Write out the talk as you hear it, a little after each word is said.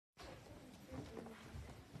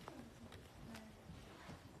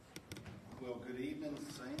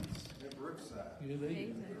Brookside.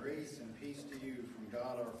 Amen. Grace and peace to you from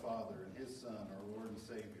God our Father and His Son, our Lord and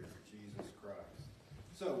Savior, Jesus Christ.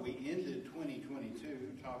 So we ended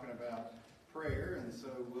 2022 talking about prayer, and so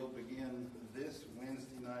we'll begin this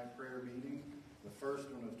Wednesday night prayer meeting, the first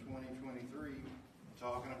one of 2023,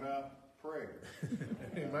 talking about prayer.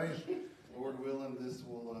 Amen. Lord willing, this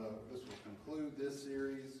will conclude this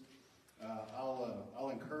series. I'll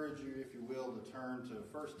encourage you, if you will, to turn to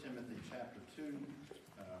 1 Timothy chapter 2.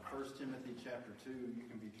 1 Timothy chapter 2, you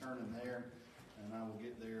can be turning there, and I will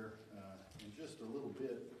get there in just a little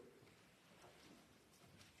bit.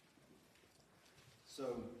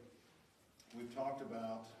 So, we've talked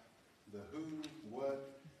about the who,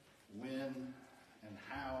 what, when, and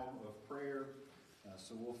how of prayer.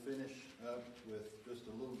 So we'll finish up with just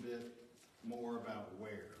a little bit more about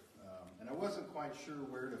where. And I wasn't quite sure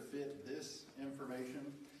where to fit this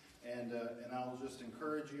information, and I'll just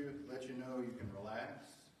encourage you, let you know you can relax.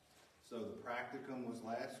 So the practicum was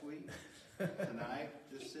last week. Tonight,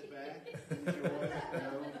 just sit back, enjoy.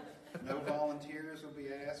 No volunteers will be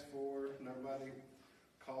asked for. Nobody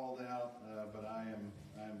called out, but I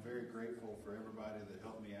am very grateful for everybody that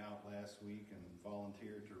helped me out last week and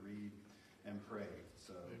volunteered to read and pray.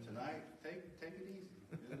 So tonight, take it easy.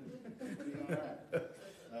 It'll be all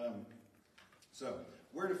right. So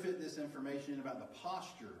where to fit this information in about the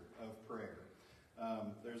posture of prayer?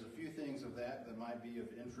 There's a few things of that might be of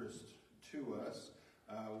interest to us.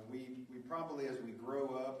 We probably, as we grow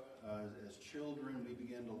up as children, we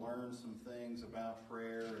begin to learn some things about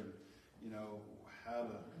prayer and how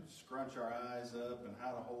to scrunch our eyes up and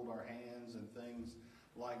how to hold our hands and things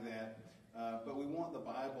like that. But we want the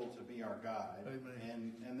Bible to be our guide.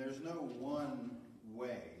 Amen. And there's no one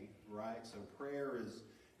way, right? So prayer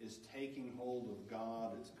is taking hold of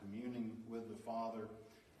God. It's communing with the Father.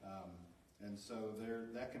 And so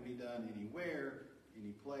that can be done anywhere,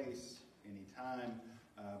 any place, any time,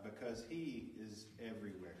 because He is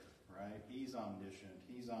everywhere, right? He's omniscient.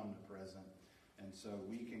 He's omnipresent. And so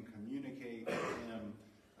we can communicate with Him.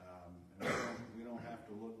 And we don't have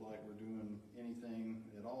to look like we're doing anything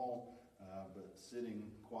at all, but sitting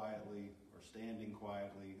quietly or standing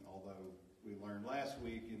quietly, although we learned last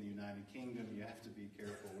week in the United Kingdom, you have to be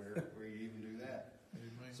careful where you even do that.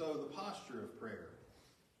 Amen. So the posture of prayer.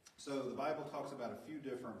 So the Bible talks about a few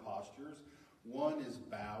different postures. One is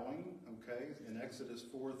bowing, okay, in Exodus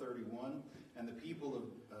 4:31. And the people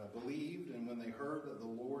believed, and when they heard that the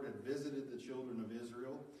Lord had visited the children of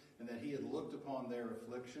Israel, and that He had looked upon their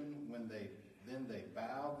affliction, then they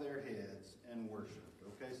bowed their heads and worshipped.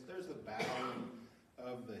 Okay, so there's the bowing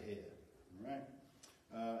of the head, right?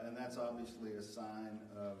 And that's obviously a sign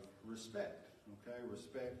of respect, okay,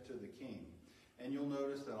 respect to the king. And you'll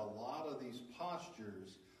notice that a lot of these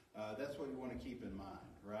postures, that's what you want to keep in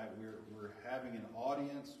mind, right? We're having an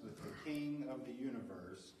audience with the King of the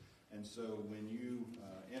universe, and so when you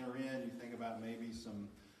enter in, you think about maybe some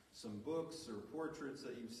books or portraits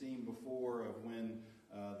that you've seen before of when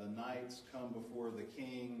the knights come before the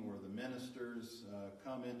king or the ministers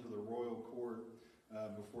come into the royal court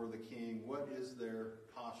before the king. What is their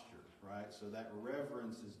posture, right? So that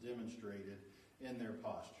reverence is demonstrated in their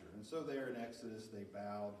posture. And so there in Exodus, they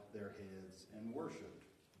bowed their heads and worshipped.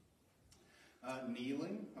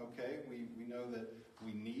 Kneeling, okay, we know that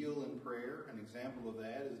we kneel in prayer. An example of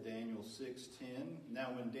that is Daniel 6:10. Now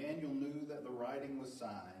when Daniel knew that the writing was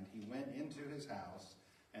signed, he went into his house,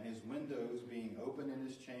 and his windows being open in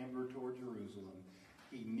his chamber toward Jerusalem,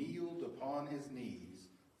 he kneeled upon his knees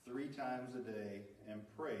 3 times a day and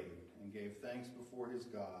prayed and gave thanks before his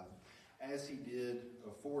God, as he did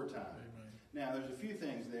aforetime. Amen. Now, there's a few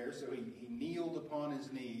things there. So he kneeled upon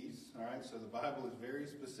his knees. All right, so the Bible is very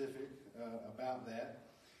specific about that.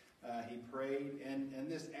 He prayed, and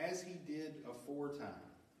this as he did aforetime.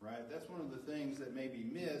 Right, that's one of the things that may be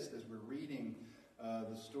missed as we're reading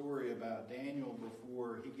the story about Daniel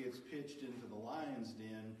before he gets pitched into the lion's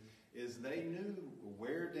den. Is they knew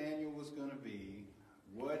where Daniel was going to be,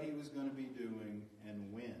 what he was going to be doing,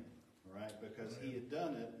 and when. Right, because he had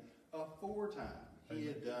done it aforetime. He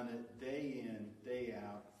had done it day in, day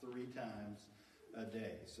out, 3 times a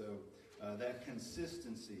day. So that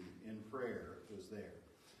consistency in prayer was there.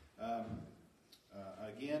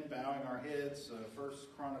 Again, bowing our heads, 1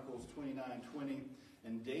 Chronicles 29:20.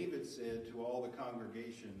 And David said to all the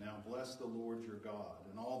congregation, now bless the Lord your God.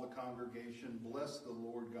 And all the congregation blessed the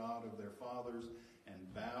Lord God of their fathers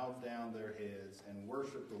and bowed down their heads and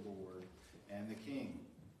worshiped the Lord and the King.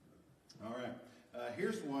 All right.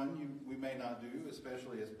 Here's one we may not do,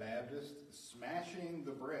 especially as Baptists, smashing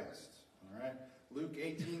the breast. All right. Luke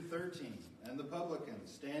 18:13. And the publican,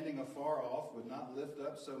 standing afar off, would not lift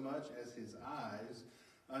up so much as his eyes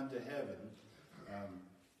unto heaven,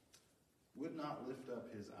 would not lift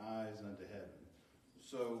up his eyes unto heaven.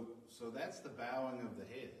 So that's the bowing of the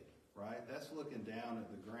head, right? That's looking down at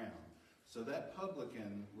the ground. So that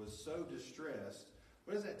publican was so distressed.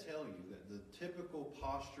 What does that tell you? That the typical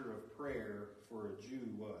posture of prayer for a Jew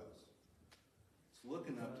was? It's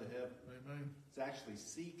looking up to heaven. Amen. It's actually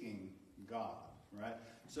seeking God, right?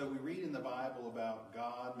 So we read in the Bible about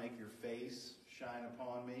God, make your face shine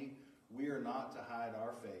upon me. We are not to hide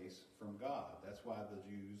our face from God. That's why the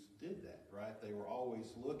Jews did that, right? They were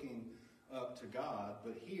always looking up to God.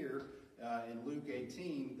 But here in Luke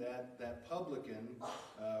 18, that publican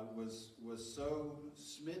was so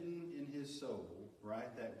smitten in his soul,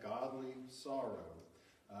 right? That godly sorrow,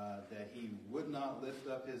 that he would not lift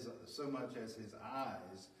up so much as his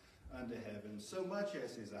eyes unto heaven, so much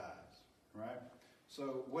as his eyes, right?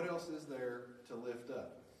 So what else is there to lift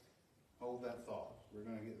up? Hold that thought. We're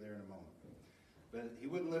going to get there in a moment. But he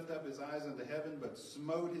wouldn't lift up his eyes unto heaven, but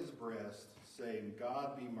smote his breast, saying,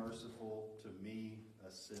 God be merciful to me,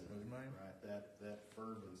 a sinner. Amen. Right? That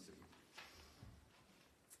fervency.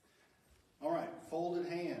 All right, folded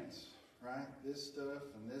hands, right? This stuff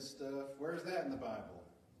and this stuff. Where's that in the Bible?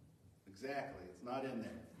 Exactly, it's not in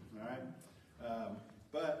there. All right?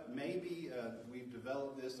 But maybe we've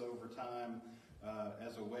developed this over time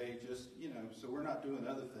as a way, just, so we're not doing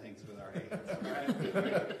other things with our hands,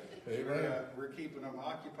 right? We're keeping them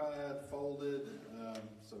occupied, folded,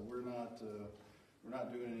 so we're not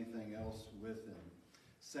doing anything else with them.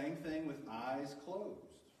 Same thing with eyes closed,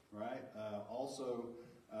 right? Also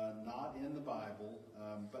not in the Bible,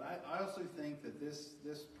 but I also think that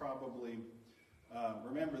this probably,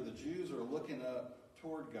 remember, the Jews are looking up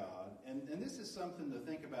toward God, and this is something to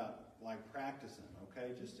think about, like practicing,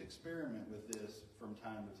 okay? Just experiment with this from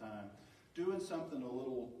time to time. Doing something a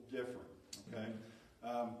little different, okay?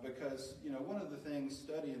 Because, one of the things,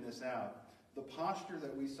 studying this out, the posture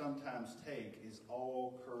that we sometimes take is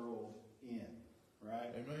all curled in, right?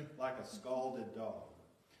 Amen. Like a scalded dog.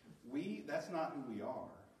 That's not who we are.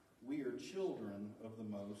 We are children of the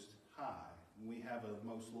Most High. We have a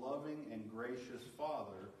most loving and gracious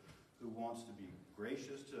Father who wants to be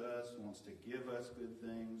gracious to us, wants to give us good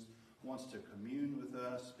things, wants to commune with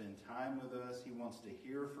us, spend time with us. He wants to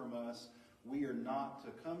hear from us. We are not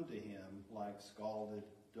to come to him like scalded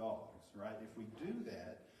dogs, right? If we do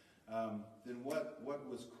that, then what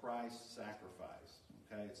was Christ's sacrifice?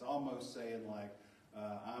 Okay, it's almost saying like,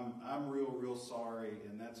 I'm real sorry,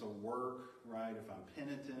 and that's a work, right? If I'm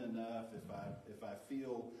penitent enough, if I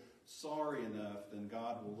feel sorry enough, then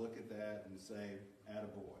God will look at that and say,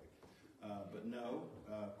 attaboy. But no,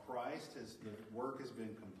 the work has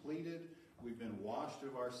been completed. We've been washed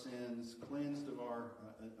of our sins, cleansed of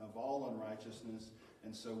all unrighteousness,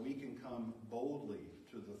 and so we can come boldly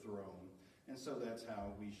to the throne. And so that's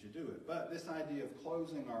how we should do it. But this idea of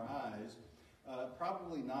closing our eyes,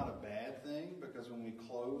 probably not a bad thing, because when we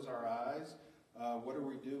close our eyes, what are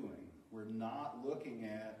we doing? We're not looking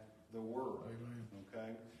at the world. Amen.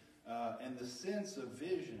 Okay? And the sense of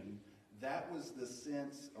vision, that was the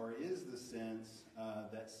sense, or is the sense,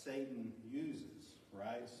 that Satan uses,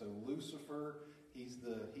 right? So Lucifer, he's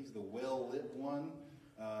the well-lit one.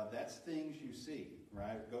 That's things you see,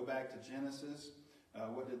 right? Go back to Genesis.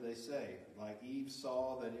 What did they say? Like Eve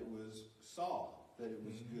saw that it was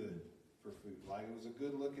good for food. Like it was a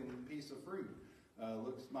good-looking piece of fruit.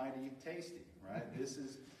 Looks mighty tasty, right?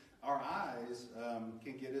 Our eyes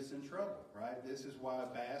can get us in trouble, right? This is why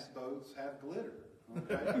bass boats have glitter.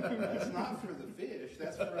 Okay, that's not for the fish.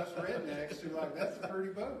 That's for us rednecks who that's a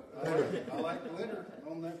pretty boat. I like glitter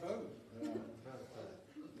on that boat.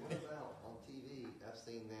 What about on TV? I've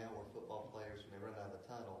seen now where football players, when they run out of the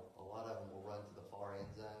tunnel, a lot of them will run to the far end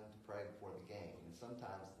zone to pray before the game, and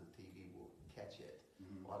sometimes the TV will catch it.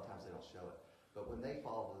 A lot of times they don't show it, but when they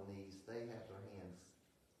fall to the knees, they have their hands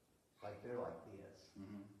they're like this,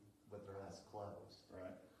 with their eyes closed.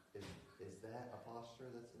 Right. Is that a posture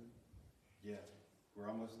that's in? Yeah. We're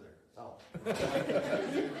almost there. Oh. That's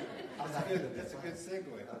a good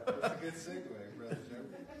segue. That's a good segue, Brother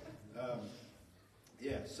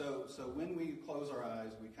Joe. So when we close our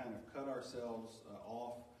eyes, we kind of cut ourselves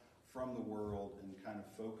off from the world and kind of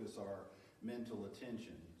focus our mental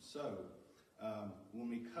attention. So when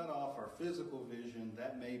we cut off our physical vision,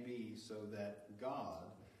 that may be so that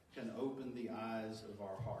God can open the eyes of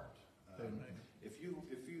our heart. If you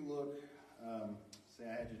look... I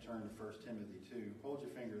had you turn to 1 Timothy 2. Hold your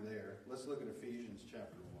finger there. Let's look at Ephesians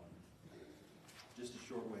chapter 1. Just a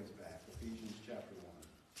short ways back. Ephesians chapter 1.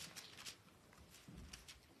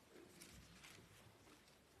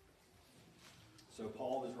 So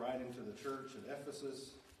Paul is writing to the church at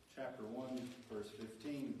Ephesus, chapter 1, verse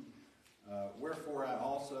 15. Wherefore I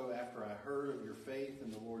also, after I heard of your faith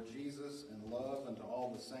in the Lord Jesus and love unto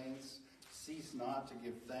all the saints, cease not to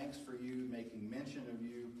give thanks for you, making mention of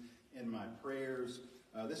you in my prayers.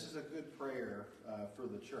 This is a good prayer for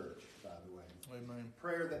the church, by the way. Amen.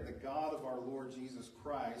 Prayer that the God of our Lord Jesus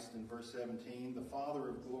Christ, in verse 17, the Father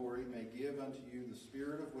of glory, may give unto you the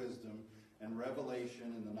spirit of wisdom and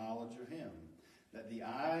revelation in the knowledge of him, that the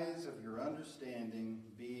eyes of your understanding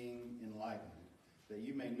being enlightened, that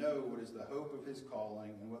you may know what is the hope of his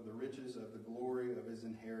calling, and what the riches of the glory of his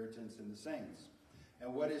inheritance in the saints,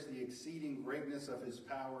 and what is the exceeding greatness of his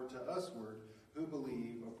power to usward, who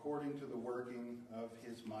believe, according to the working of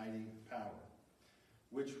his mighty power,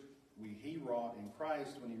 which he wrought in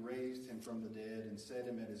Christ when he raised him from the dead and set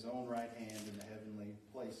him at his own right hand in the heavenly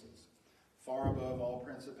places, far above all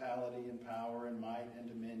principality and power and might and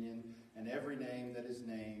dominion, and every name that is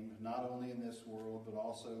named, not only in this world, but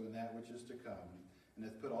also in that which is to come, and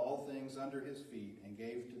hath put all things under his feet, and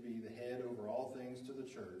gave to be the head over all things to the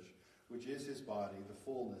church, which is his body, the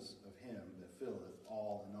fullness of him that filleth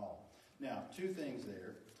all in all. Now, two things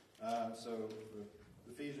there. So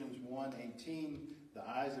Ephesians 1:18, the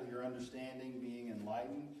eyes of your understanding being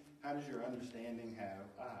enlightened. How does your understanding have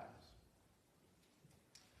eyes?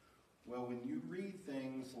 Well, when you read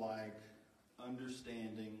things like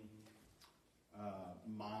understanding,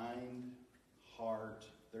 mind, heart,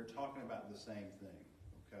 they're talking about the same thing.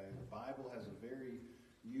 Okay, the Bible has a very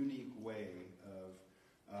unique way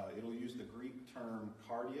of, it'll use the Greek term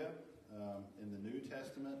cardia in the New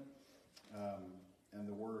Testament, and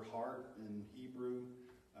the word heart in Hebrew.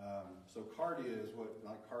 So cardia is what,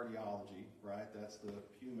 like cardiology, right? That's the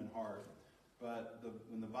human heart. But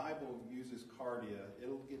when the Bible uses cardia,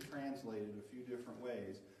 it'll get translated a few different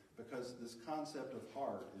ways, because this concept of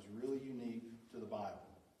heart is really unique to the Bible.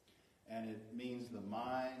 And it means the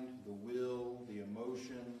mind, the will, the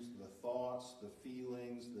emotions, the thoughts, the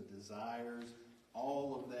feelings, the desires.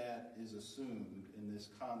 All of that is assumed in this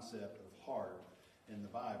concept of heart in the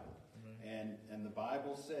Bible. And the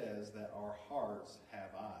Bible says that our hearts have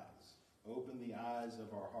eyes. Open the eyes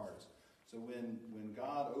of our hearts. So when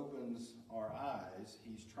God opens our eyes,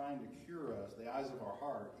 he's trying to cure us, the eyes of our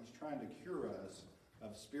heart, he's trying to cure us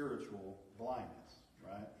of spiritual blindness,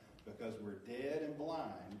 right? Because we're dead and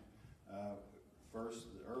blind.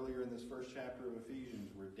 Earlier in this first chapter of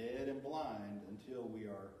Ephesians, we're dead and blind until we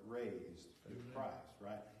are raised through Christ,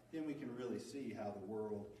 right? Then we can really see how the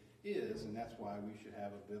world is, and that's why we should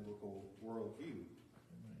have a biblical worldview.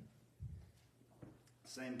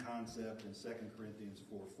 Same concept in 2 Corinthians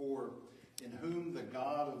 4:4, in whom the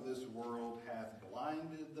God of this world hath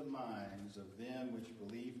blinded the minds of them which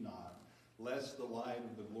believe not, lest the light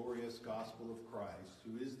of the glorious gospel of Christ,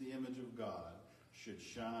 who is the image of God, should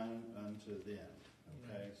shine unto them.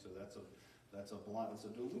 Okay, so that's a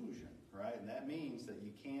delusion, right? And that means that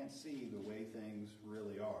you can't see the way things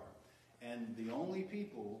really are. And the only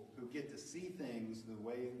people who get to see things the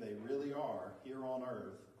way they really are here on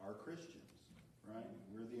earth are Christians, right?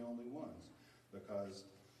 We're the only ones, because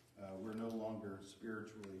we're no longer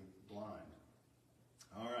spiritually blind.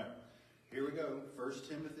 All right, here we go. 1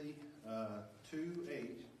 Timothy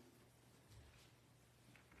 2:8.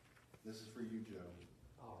 This is for you, Joe.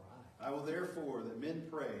 All right. I will therefore that men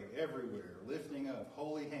pray everywhere, lifting up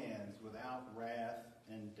holy hands without wrath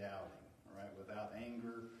and doubting, all right, without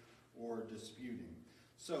anger or disputing.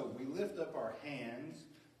 So we lift up our hands,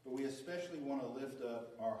 but we especially want to lift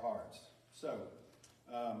up our hearts. So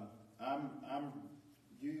I'm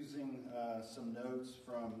using some notes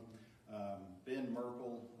from Ben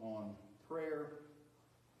Merkel on prayer,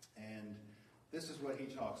 and this is what he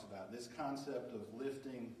talks about, this concept of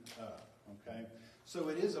lifting up, okay? So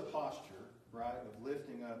it is a posture, right, of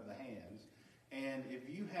lifting up the hands. And if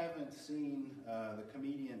you haven't seen the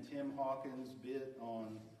comedian Tim Hawkins' bit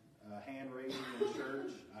on hand raising in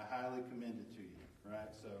church, I highly commend it to you,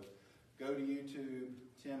 right? So go to YouTube,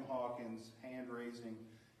 Tim Hawkins, hand raising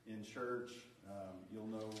in church. You'll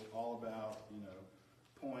know all about,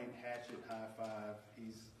 point, hatchet, high five.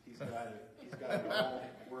 He's got it all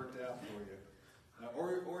worked out for you.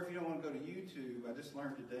 Or if you don't want to go to YouTube, I just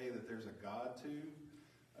learned today that there's a GodTube,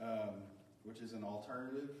 which is an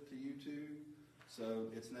alternative to YouTube. So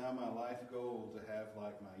it's now my life goal to have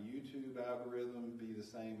like my YouTube algorithm be the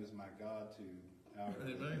same as my GodTube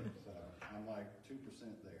algorithm. Amen. So I'm like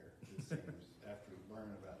 2% there, it seems, after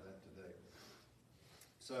learning about that today.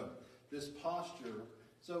 So this posture,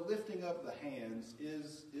 so lifting up the hands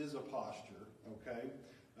is a posture, okay?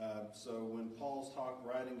 So when Paul's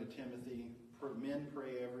writing to Timothy, men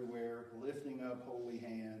pray everywhere, lifting up holy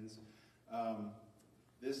hands.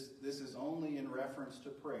 This is only in reference to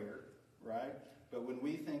prayer, right? But when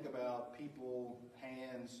we think about people,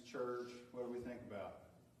 hands, church, what do we think about?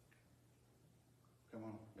 Come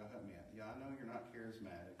on, y'all help me out. Yeah, I know you're not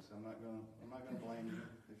charismatic, so I'm not gonna blame you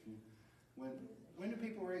if you. When do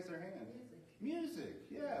people raise their hands? Music,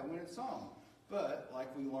 yeah, when it's song. But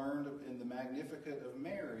like we learned in the Magnificat of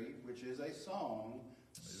Mary, which is a song,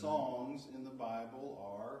 songs in the Bible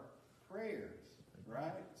are prayers,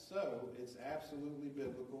 right? So it's absolutely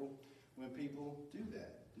biblical when people do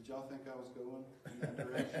that. Did y'all think I was going in that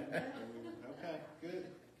direction? Okay, good.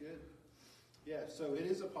 Yeah, so it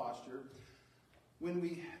is a posture. When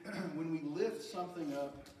we lift something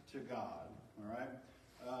up to God, all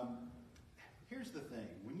right? Here's the thing: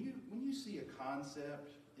 when you see a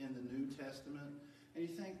concept in the New Testament, and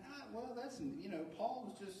you think, well, that's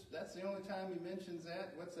Paul was that's the only time he mentions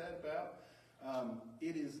that. What's that about?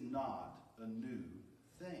 It is not a new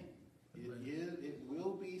thing. It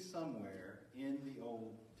will be somewhere in the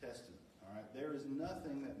Old Testament. All right, there is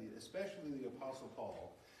nothing that, especially the Apostle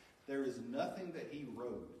Paul, there is nothing that he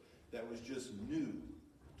wrote that was just new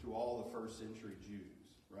to all the first century Jews.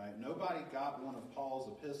 Right? Nobody got one of Paul's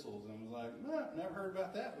epistles and was like, never heard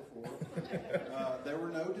about that before. There were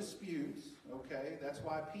no disputes, okay? That's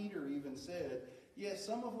why Peter even said, yes,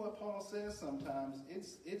 some of what Paul says sometimes,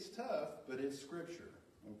 it's tough, but it's scripture,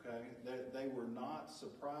 okay? They were not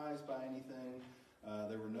surprised by anything.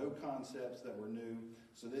 There were no concepts that were new.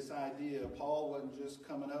 So this idea, Paul wasn't just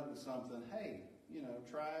coming up with something, hey,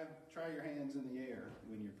 try your hands in the air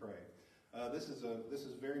when you pray. This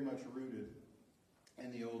is very much rooted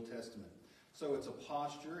in the Old Testament. So it's a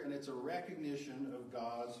posture and it's a recognition of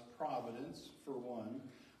God's providence, for one.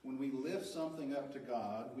 When we lift something up to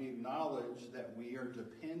God, we acknowledge that we are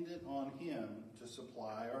dependent on Him to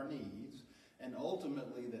supply our needs, and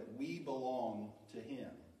ultimately that we belong to Him,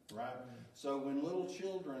 right? So when little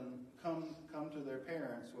children come to their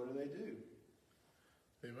parents, what do?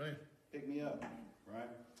 Amen. Pick me up, right?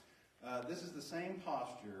 This is the same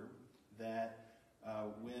posture that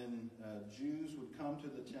when Jews would come to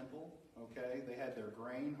the temple, okay, they had their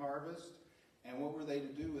grain harvest, and what were they to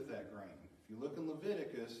do with that grain? If you look in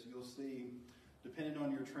Leviticus, you'll see, depending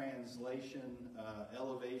on your translation,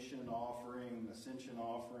 elevation offering, ascension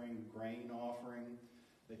offering, grain offering.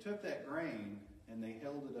 They took that grain and they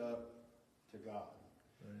held it up to God.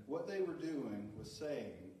 Right. What they were doing was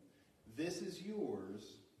saying, this is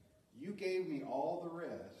yours, you gave me all the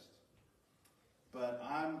rest, but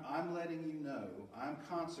I'm letting you know, I'm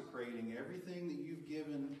consecrating everything that you've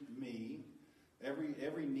given me,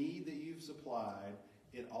 every need that you've supplied,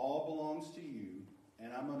 it all belongs to you,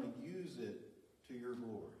 and I'm going to use it to your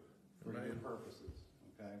glory, for your purposes.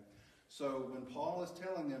 Okay? So when Paul is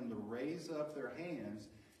telling them to raise up their hands,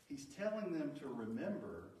 he's telling them to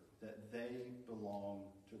remember that they belong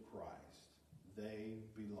to Christ. They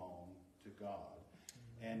belong to God.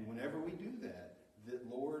 And whenever we do that,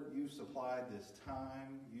 Lord, you've supplied this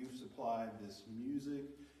time, you've supplied this music,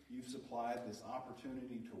 you've supplied this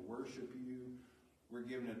opportunity to worship you. We're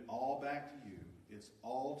giving it all back to you. It's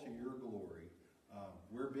all to your glory.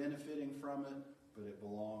 We're benefiting from it, but it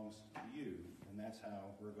belongs to you, and that's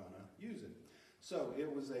how we're going to use it. So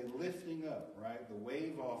it was a lifting up, right? The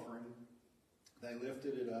wave offering, they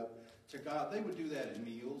lifted it up to God. They would do that at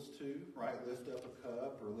meals too, right? Lift up a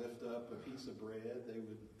cup or lift up a piece of bread.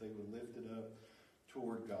 They would lift it up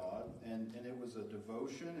toward God, and it was a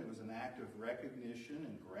devotion. It was an act of recognition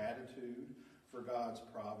and gratitude for God's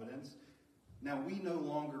providence. Now we no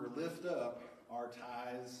longer lift up our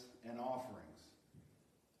tithes and offerings.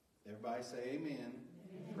 Everybody say amen.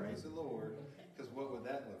 Amen. Praise the Lord. Because what would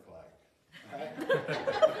that look like? Right?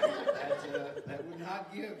 That would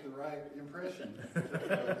not give the right impression. If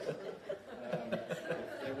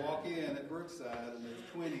they walk in at Brookside and there's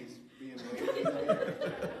 20s being waved in the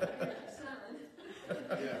air.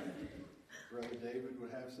 Yeah. Brother David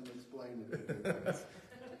would have some explaining to do.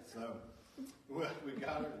 So, well, we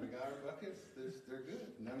got our buckets. They're good.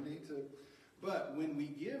 No need to. But when we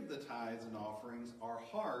give the tithes and offerings, our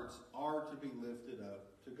hearts are to be lifted up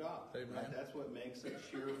to God. Right? That's what makes a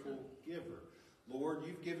cheerful giver. Lord,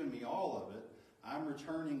 you've given me all of it. I'm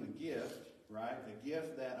returning a gift, right? A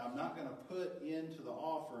gift that I'm not going to put into the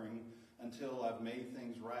offering until I've made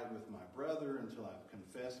things right with my brother, until I've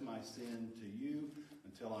confessed my sin to you,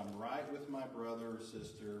 until I'm right with my brother or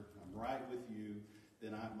sister, I'm right with you,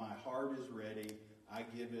 then my heart is ready. I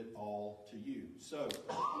give it all to you. So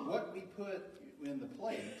what we put in the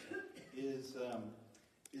plate is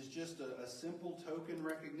just a simple token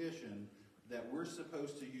recognition that we're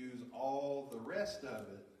supposed to use all the rest of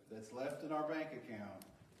it that's left in our bank account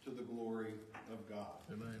to the glory of God.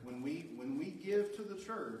 Amen. When we give to the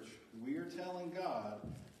church, we are telling God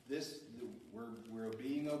we're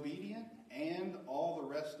being obedient, and all the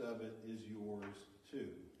rest of it is yours too,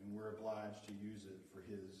 and we're obliged to use it for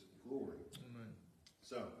His glory. Amen.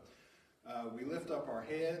 So we lift up our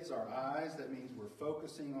heads, our eyes. That means we're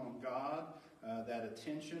focusing on God. That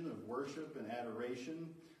attention of worship and adoration,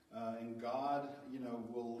 and God,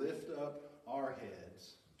 will lift up our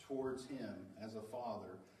heads towards Him as a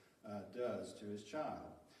father does to his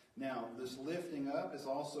child. Now, this lifting up is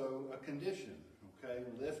also a condition, okay?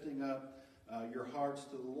 Lifting up your hearts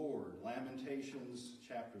to the Lord. Lamentations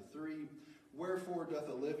chapter 3, wherefore doth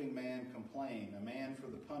a living man complain, a man for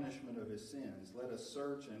the punishment of his sins? Let us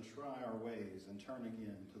search and try our ways and turn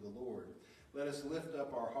again to the Lord. Let us lift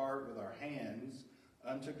up our heart with our hands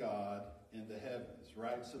unto God in the heavens,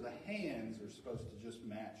 right? So the hands are supposed to just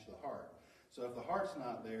match the heart. So if the heart's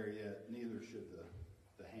not there yet, neither should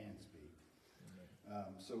the hands be.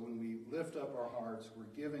 So when we lift up our hearts, we're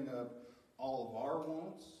giving up all of our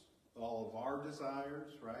wants, all of our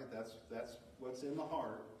desires, right? That's what's in the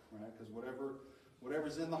heart, right? Because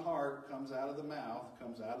whatever's in the heart comes out of the mouth,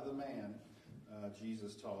 comes out of the man.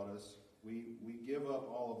 Jesus taught us. We give up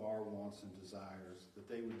all of our wants and desires that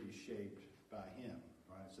they would be shaped by Him,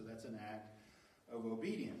 right? So that's an act of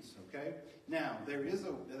obedience, okay? Now, there is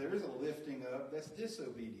a lifting up that's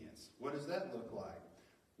disobedience. What does that look like?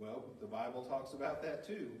 Well, the Bible talks about that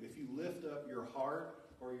too. If you lift up your heart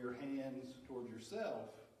or your hands toward yourself,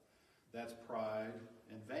 that's pride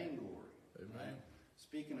and vainglory. Amen. Right?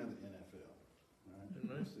 Speaking of the NFL, right? Amen.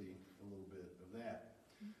 We'll see a little bit of that.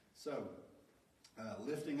 So,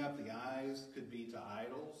 lifting up the eyes could be to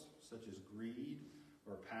idols, such as greed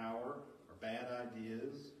or power or bad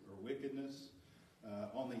ideas or wickedness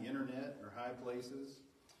on the internet or high places.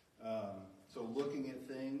 So looking at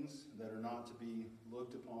things that are not to be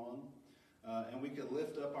looked upon. And we could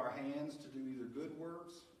lift up our hands to do either good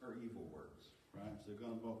works or evil works, right? Is it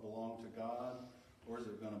going to belong to God, or is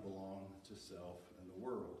it going to belong to self and the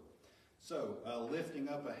world? So lifting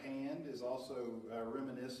up a hand is also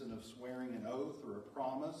reminiscent of swearing an oath or a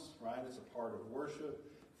promise, right? It's a part of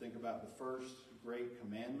worship. Think about the first great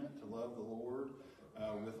commandment, to love the Lord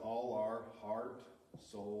with all our heart,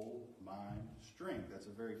 soul, mind, strength. That's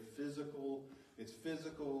a very physical, it's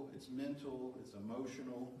mental, it's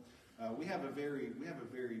emotional. We have a very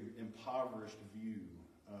impoverished view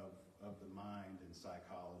of the mind and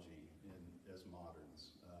psychology as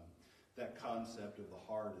moderns. That concept of the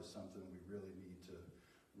heart is something we really need to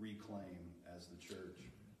reclaim as the church.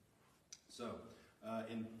 So,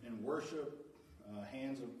 in worship,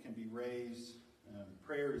 hands can be raised.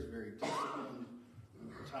 Prayer is very disciplined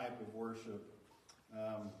type of worship.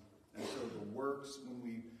 And so the works,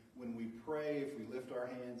 when we pray, if we lift our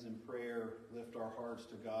hands in prayer, lift our hearts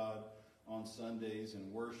to God on Sundays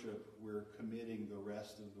in worship, we're committing the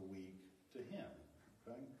rest of the week to Him.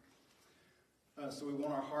 Okay? So we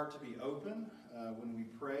want our heart to be open when we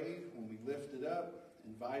pray, when we lift it up,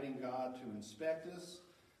 inviting God to inspect us,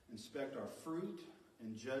 inspect our fruit,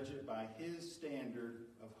 and judge it by His standard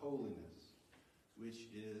of holiness, which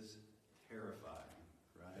is terrifying,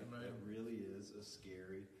 right? Amen. It really is a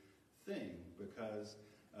scary thing, because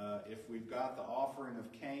if we've got the offering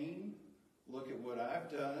of Cain, look at what I've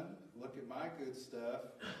done, look at my good stuff,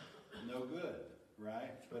 no good,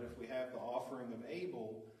 right? But if we have the offering of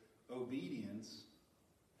Abel, obedience,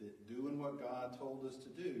 that doing what God told us to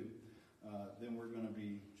do, then we're going to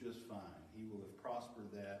be just fine. He will have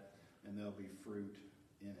prospered that, and there'll be fruit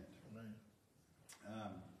in it. Amen.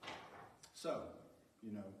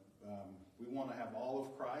 We want to have all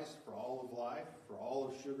of Christ for all of life, for all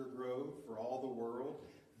of Sugar Grove, for all the world.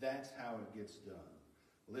 That's how it gets done.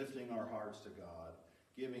 Lifting our hearts to God,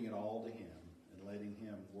 giving it all to Him, and letting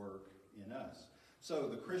Him work in us. So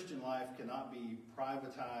the Christian life cannot be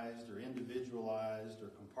privatized or individualized or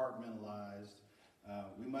compartmentalized.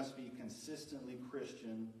 We must be consistently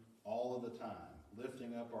Christian all of the time,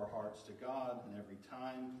 lifting up our hearts to God in every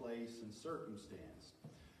time, place, and circumstance.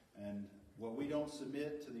 And what we don't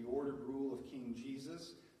submit to the ordered rule of King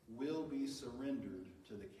Jesus will be surrendered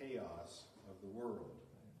to the chaos of the world.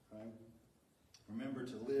 Okay? Remember,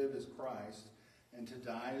 to live is Christ and to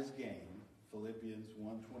die is gain, Philippians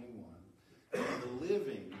 1:21. And the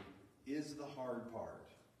living is the hard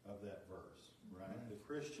part of that verse, right? The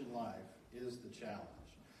Christian life is the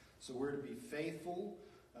challenge. So we're to be faithful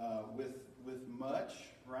with much,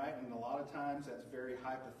 right? And a lot of times that's very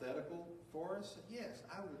hypothetical for us. Yes,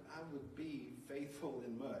 I would be faithful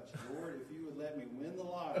in much. Lord, if you would let me win the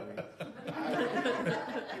lottery, I would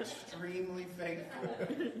be extremely faithful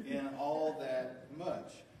in all that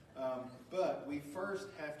much. But we first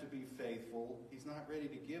have to be faithful. He's not ready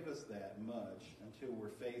to give us that much until we're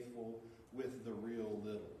faithful with the real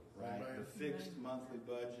little, right? Amen. The fixed monthly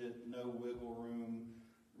budget, no wiggle room.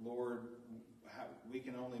 Lord, we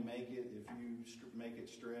can only make it if you make it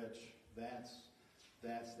stretch. That's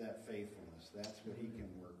that faithfulness. That's what he can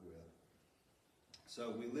work with.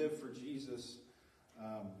 So we live for Jesus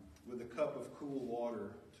with a cup of cool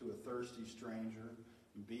water to a thirsty stranger,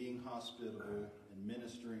 being hospitable and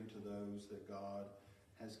ministering to those that God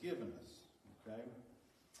has given us. Okay?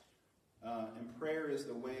 And prayer is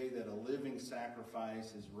the way that a living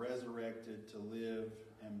sacrifice is resurrected to live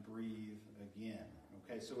and breathe again.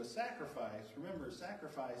 Okay, so a sacrifice, remember, a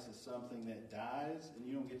sacrifice is something that dies and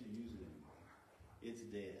you don't get to use it anymore. It's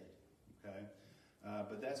dead. Okay?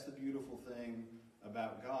 But that's the beautiful thing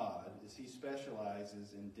about God, is he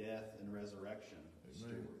specializes in death and resurrection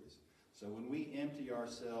stories. So when we empty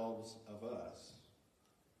ourselves of us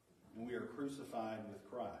and we are crucified with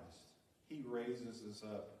Christ, he raises us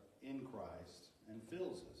up in Christ and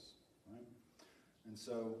fills us. Right? And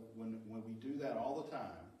so when we do that all the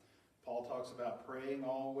time, Paul talks about praying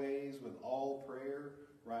always with all prayer,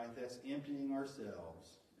 right? That's emptying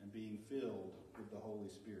ourselves and being filled with the Holy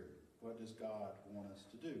Spirit. What does God want us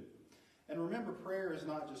to do? And remember, prayer is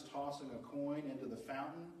not just tossing a coin into the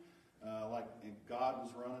fountain, like God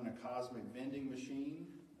was running a cosmic vending machine.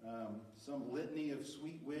 Some litany of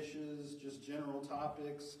sweet wishes, just general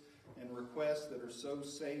topics and requests that are so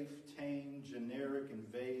safe, tame, generic,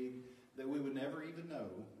 and vague that we would never even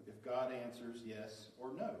know if God answers yes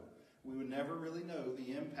or no. We would never really know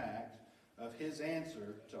the impact of his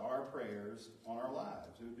answer to our prayers on our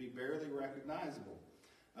lives. It would be barely recognizable.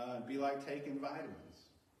 It'd be like taking vitamins,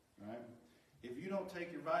 right? If you don't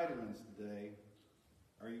take your vitamins today,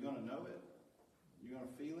 are you going to know it? You going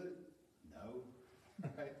to feel it? No.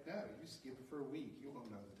 Right? No, you skip it for a week. You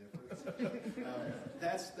won't know the difference.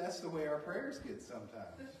 That's the way our prayers get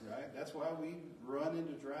sometimes, right? That's why we run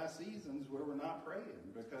into dry seasons where we're not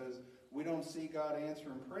praying, because we don't see God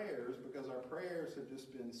answering prayers, because our prayers have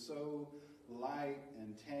just been so light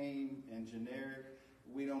and tame and generic,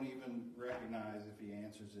 we don't even recognize if he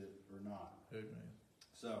answers it or not. Amen.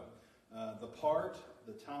 So, the part,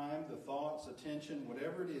 the time, the thoughts, attention,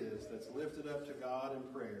 whatever it is that's lifted up to God in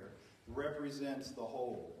prayer represents the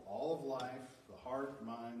whole, all of life, the heart,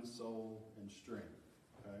 mind, soul, and strength.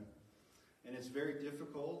 Okay? And it's very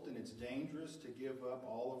difficult and it's dangerous to give up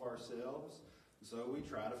all of ourselves, so we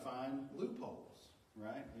try to find loopholes,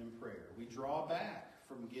 right, in prayer. We draw back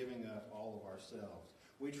from giving up all of ourselves.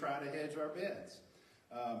 We try to hedge our bets.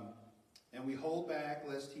 And we hold back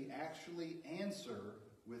lest he actually answer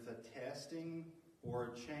with a testing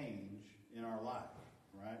or a change in our life,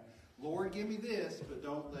 right? Lord, give me this, but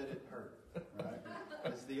don't let it hurt, right?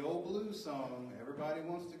 It's the old blues song, everybody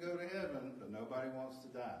wants to go to heaven, but nobody wants to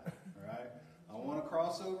die, right? I want to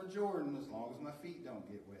cross over Jordan as long as my feet don't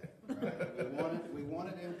get wet, right? We want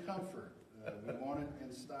it in comfort. We want it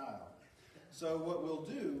in style. So what we'll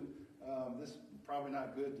do, this is probably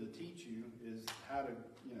not good to teach you, is how to,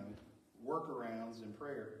 workarounds in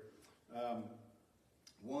prayer.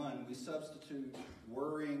 One, we substitute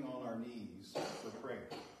worrying on our knees for prayer,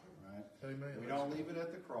 right? Amen. We don't leave it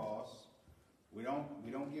at the cross. We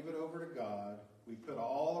don't give it over to God. We put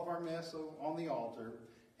all of our mess on the altar,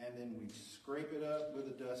 and then we scrape it up with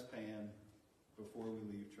a dustpan before we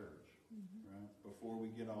leave church, right? Before we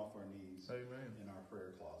get off our knees in our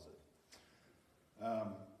prayer closet.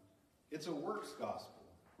 It's a works gospel.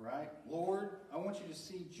 Right? Lord, I want you to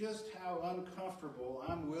see just how uncomfortable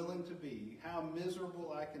I'm willing to be, how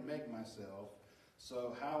miserable I can make myself,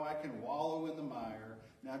 so how I can wallow in the mire.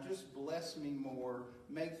 Now just bless me more,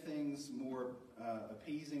 make things more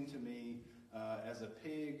appeasing to me. As a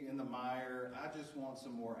pig in the mire, I just want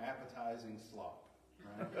some more appetizing slop.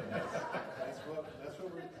 Right? That's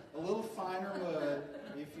what we're, a little finer mud,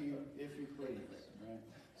 if you please. Right?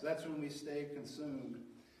 So that's when we stay consumed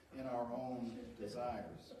in our own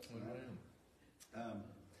desires. Right?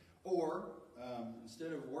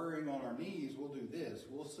 Instead of worrying on our knees, we'll do this.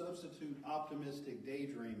 We'll substitute optimistic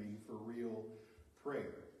daydreaming for real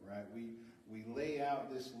prayer. Right? We lay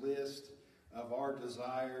out this list of our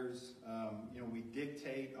desires. We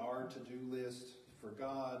dictate our to-do list for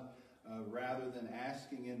God rather than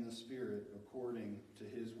asking in the Spirit according to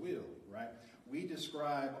his will. Right? We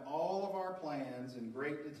describe all of our plans in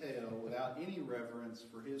great detail without any reverence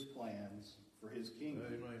for his plans, for his kingdom.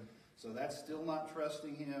 Amen. So that's still not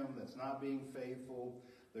trusting him. That's not being faithful.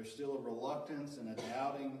 There's still a reluctance and a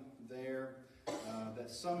doubting there that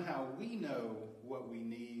somehow we know what we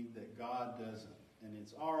need that God doesn't. And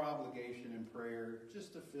it's our obligation in prayer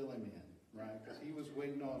just to fill him in, right? Because he was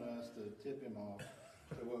waiting on us to tip him off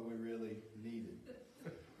to what we really needed.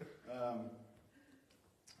 All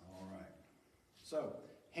right. So,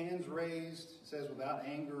 hands raised, it says without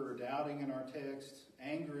anger or doubting in our text.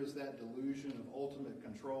 Anger is that delusion of ultimate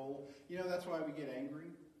control. You know, that's why we get angry,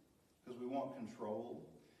 because we want control.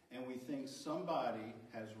 And we think somebody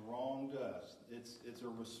has wronged us. It's a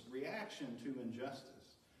reaction to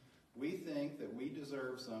injustice. We think that we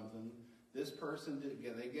deserve something. This person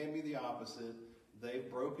they gave me the opposite. They've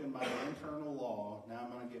broken my internal law. Now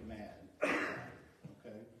I'm going to get mad.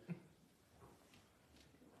 Okay?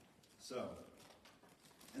 So,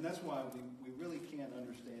 and that's why we really can't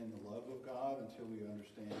understand the love of God until we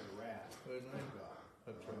understand the wrath of God.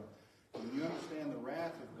 That's right. When you understand the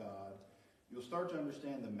wrath of God, you'll start to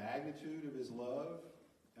understand the magnitude of his love,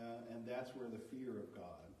 and that's where the fear of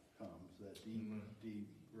God comes, that deep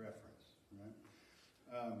reference.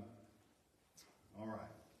 Right? All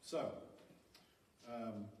right. So,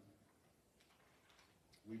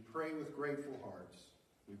 we pray with grateful hearts.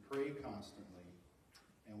 We pray constantly,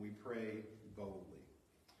 and we pray boldly.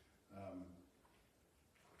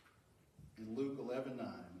 In Luke 11:9,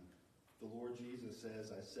 the Lord Jesus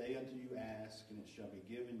says, I say unto you, ask, and it shall be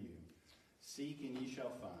given you. Seek, and ye shall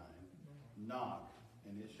find. Knock,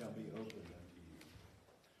 and it shall be opened unto you.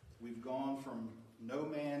 We've gone from no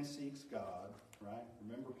man seeks God, right?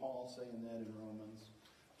 Remember Paul saying that in Romans?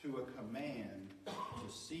 To a command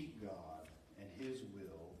to seek God and his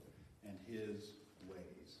will and his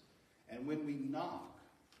ways. And when we knock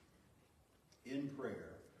in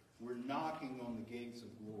prayer, we're knocking on the gates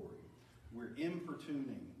of glory. We're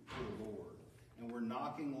importuning to the Lord. And we're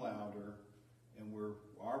knocking louder, and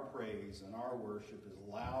our praise and our worship is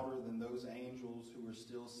louder than those angels who are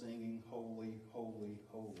still singing, holy, holy,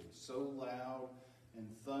 holy. So loud and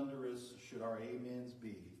thunderous should our amens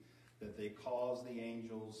be that they cause the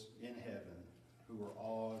angels in heaven who are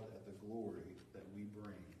awed at the glory that we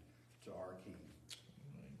bring to our King.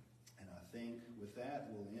 And I think with that,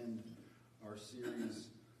 we'll end our series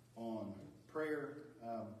on prayer.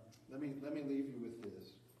 Let me leave you with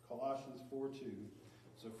this. Colossians 4:2.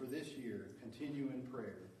 So for this year, continue in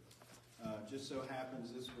prayer. Just so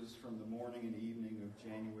happens this was from the morning and evening of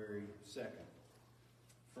January 2nd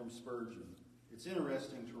from Spurgeon. It's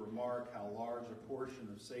interesting to remark how large a portion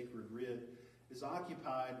of sacred writ is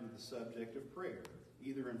occupied with the subject of prayer,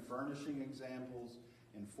 either in furnishing examples,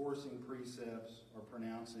 enforcing precepts, or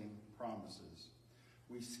pronouncing promises.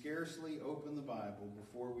 We scarcely open the Bible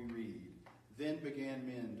before we read, then began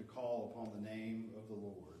men to call upon the name of the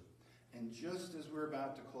Lord. And just as we're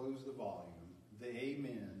about to close the volume, the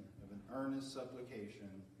amen of an earnest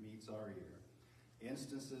supplication meets our ear.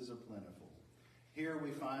 Instances are plentiful. Here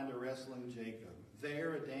we find a wrestling Jacob.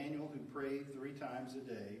 There a Daniel who prayed 3 times a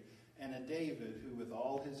day, and a David who with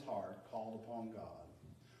all his heart called upon God.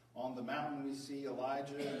 On the mountain we see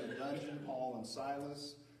Elijah, in the dungeon Paul and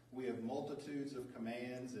Silas. We have multitudes of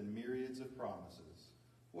commands and myriads of promises.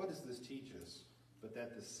 What does this teach us? But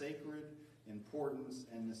that the sacred importance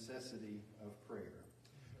and necessity of prayer.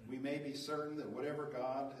 We may be certain that whatever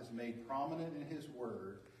God has made prominent in his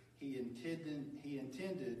word, he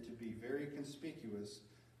intended to be very conspicuous,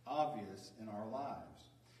 obvious in our lives.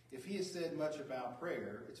 If he has said much about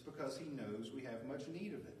prayer, it's because he knows we have much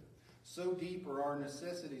need of it. So deep are our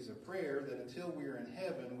necessities of prayer that until we are in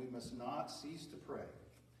heaven, we must not cease to pray.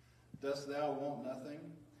 Dost thou want nothing?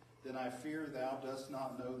 Then I fear thou dost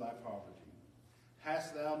not know thy poverty.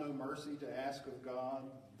 Hast thou no mercy to ask of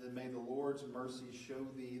God? Then may the Lord's mercy show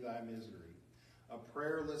thee thy misery. A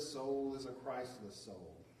prayerless soul is a Christless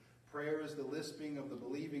soul. Prayer is the lisping of the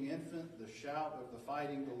believing infant, the shout of the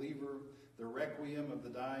fighting believer, the requiem of the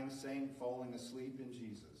dying saint falling asleep in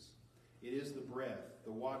Jesus. It is the breath,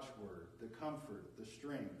 the watchword, the comfort, the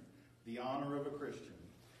strength, the honor of a Christian.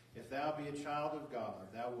 If thou be a child of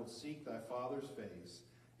God, thou wilt seek thy Father's face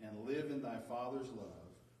and live in thy Father's love.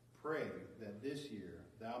 Pray that this year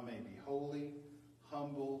thou may be holy,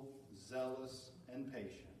 humble, zealous, and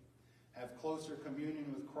patient. Have closer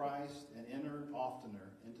communion with Christ and enter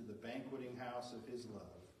oftener into the banqueting house of his love.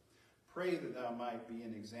 Pray that thou might be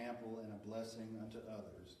an example and a blessing unto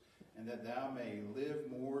others, and that thou may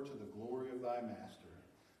live more to the glory of thy Master.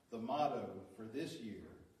 The motto for this year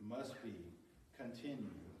must be,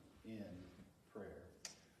 continue in prayer.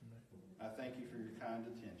 I thank you for your kind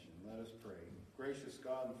attention. Let us pray. Gracious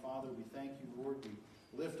God and Father, we thank you, Lord. We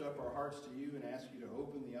lift up our hearts to you and ask you to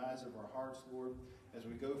open the eyes of our hearts, Lord, as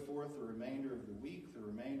we go forth the remainder of the week, the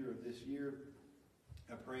remainder of this year.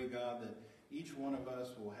 I pray, God, that each one of us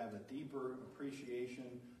will have a deeper appreciation,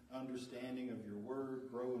 understanding of your word,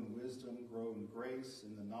 grow in wisdom, grow in grace,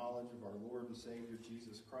 in the knowledge of our Lord and Savior,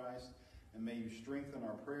 Jesus Christ. And may you strengthen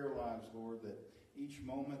our prayer lives, Lord, that each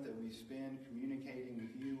moment that we spend communicating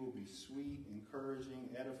with you will be sweet, encouraging,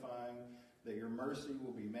 edifying, that your mercy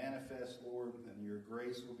will be manifest, Lord, and your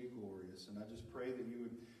grace will be glorious. And I just pray that you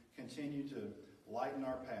would continue to lighten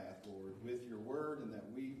our path, Lord, with your word, and that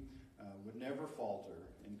we would never falter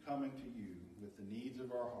in coming to you with the needs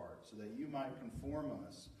of our heart, so that you might conform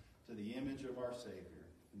us to the image of our Savior.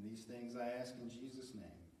 And these things I ask in Jesus' name.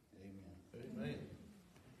 Amen. Amen.